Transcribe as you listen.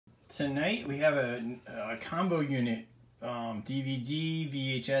tonight we have a combo unit,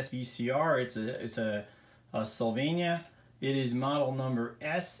 DVD, VHS, VCR. It's a Sylvania. It is model number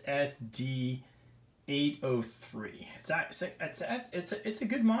SSD803. It's a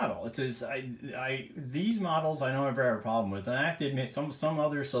good model. These models I don't ever have a problem with. And I have to admit, some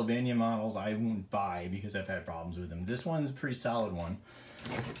other Sylvania models I won't buy because I've had problems with them. This one's a pretty solid one.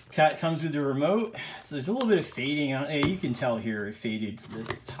 Comes with the remote. So there's a little bit of fading on. Hey, you can tell here it faded. The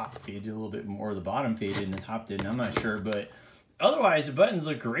top faded a little bit more. The bottom faded and the top didn't. I'm not sure, but otherwise the buttons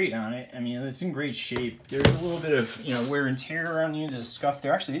look great on it. I mean, it's in great shape. There's a little bit of wear and tear on you. There's scuff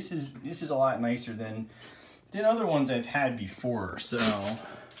there. Actually, this is a lot nicer than other ones I've had before. So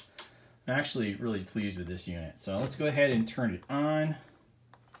I'm actually really pleased with this unit. So let's go ahead and turn it on.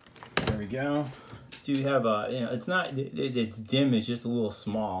 There we go. Do have a, it's dim, it's just a little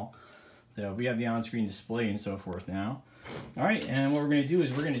small. So we have the on-screen display and so forth now. All right, and what we're gonna do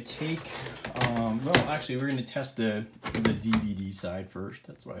is we're gonna take, well, actually we're gonna test the DVD side first.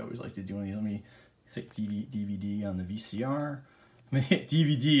 That's what I always like to do on these. Let me hit DVD on the VCR. Let me hit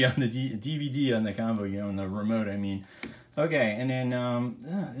DVD on the DVD on the combo, on the remote, I mean. Okay, and then,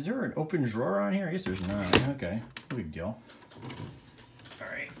 is there an open drawer on here? I guess there's not. Okay, no big deal. All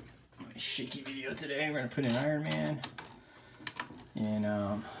right. Shaky video today. We're gonna put in Iron Man and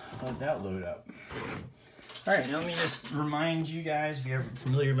let that load up. All right, now let me just remind you guys, if you're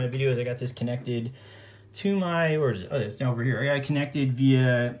familiar with my videos, I got this connected to my, where is it? Oh, it's down over here. I got it connected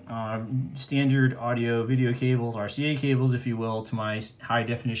via standard audio video cables, RCA cables, if you will, to my high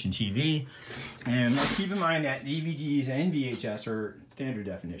definition TV. And let's keep in mind that DVDs and VHS are standard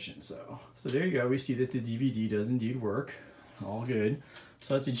definition. So there you go. We see that the DVD does indeed work. All good.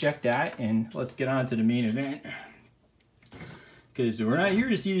 So let's eject that and let's get on to the main event. Because we're not here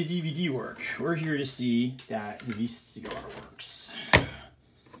to see the DVD work. We're here to see that the VCR works.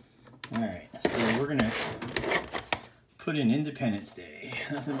 Alright, so we're going to put in Independence Day.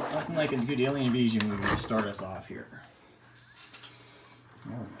 Nothing like a good alien invasion movie to start us off here.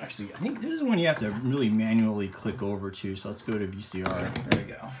 Actually, I think this is one you have to really manually click over to. So let's go to VCR. There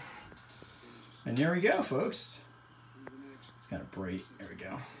we go. And there we go, folks. Kind of bright. There we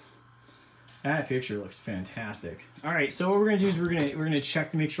go. That picture looks fantastic. All right, so what we're gonna do is we're gonna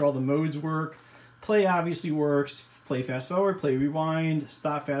check to make sure all the modes work. Play obviously works. Play fast forward, play rewind,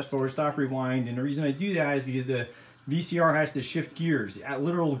 stop fast forward, stop rewind. And the reason I do that is because the VCR has to shift gears.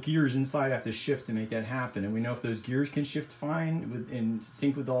 Literal gears inside have to shift to make that happen. And we know if those gears can shift fine in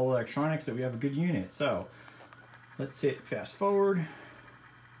sync with all electronics, that we have a good unit. So let's hit fast forward.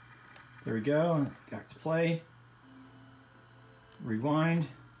 There we go. Back to play. Rewind.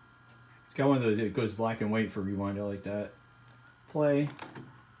 It's got one of those, it goes black and white for rewind. I like that. Play.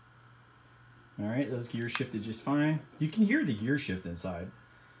 All right, those gears shifted just fine. You can hear the gear shift inside.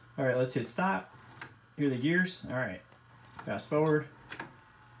 All right, let's hit stop. Hear the gears. All right, fast forward.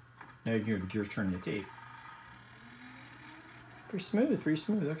 Now you can hear the gears turning the tape. Pretty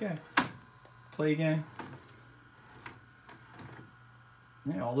smooth, okay. Play again.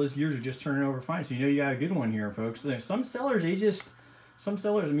 Yeah, all those gears are just turning over fine, so you know you got a good one here, folks. Some sellers, let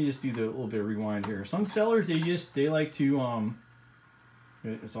me just do the little bit of rewind here. Some sellers, they like to,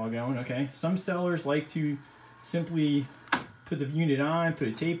 it's all going, okay. Some sellers like to simply put the unit on, put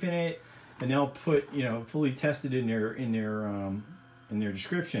a tape in it, and they'll put, fully tested in their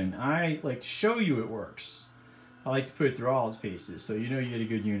description. I like to show you it works. I like to put it through all its paces, so you know you get a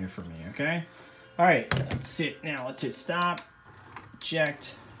good unit from me, okay? All right, let's hit stop.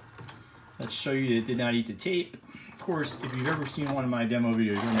 Eject. Let's show you that it did not eat the tape. Of course, if you've ever seen one of my demo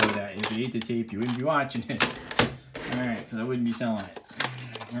videos, you'll know that if it ate the tape, you wouldn't be watching this. Alright, because I wouldn't be selling it.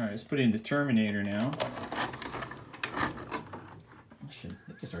 Alright, let's put in the Terminator now. I think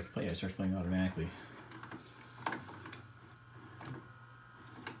it starts playing automatically.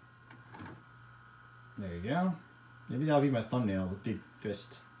 There you go. Maybe that'll be my thumbnail, the big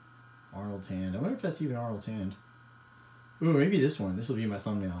fist. Arnold's hand. I wonder if that's even Arnold's hand. Ooh, maybe this one. This will be my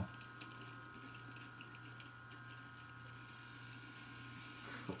thumbnail.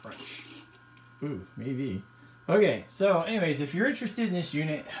 Crunch. Ooh, maybe. Okay, so anyways, if you're interested in this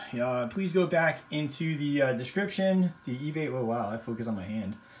unit, please go back into the description, the eBay. Oh, wow, I focus on my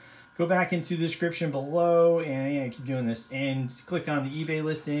hand. Go back into the description below, and keep doing this, and click on the eBay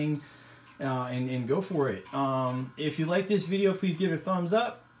listing, and go for it. If you like this video, please give it a thumbs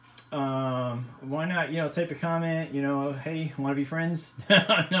up. Why not, type a comment, hey, want to be friends?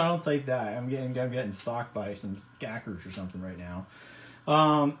 No, don't type that. I'm getting stalked by some gackers or something right now.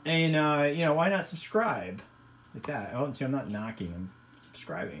 Why not subscribe? Like that. Oh, see, I'm not knocking, I'm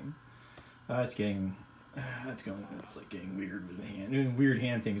subscribing. It's getting That's going. It's like getting weird with the hand. Doing weird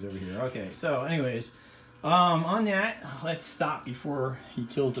hand things over here. Okay. So, anyways, on that, let's stop before he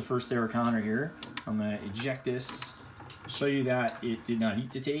kills the first Sarah Connor here. I'm gonna eject this. Show you that it did not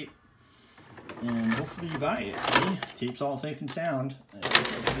eat the tape, and hopefully you buy it. Okay? Tape's all safe and sound.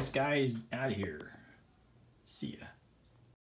 This guy is out of here. See ya.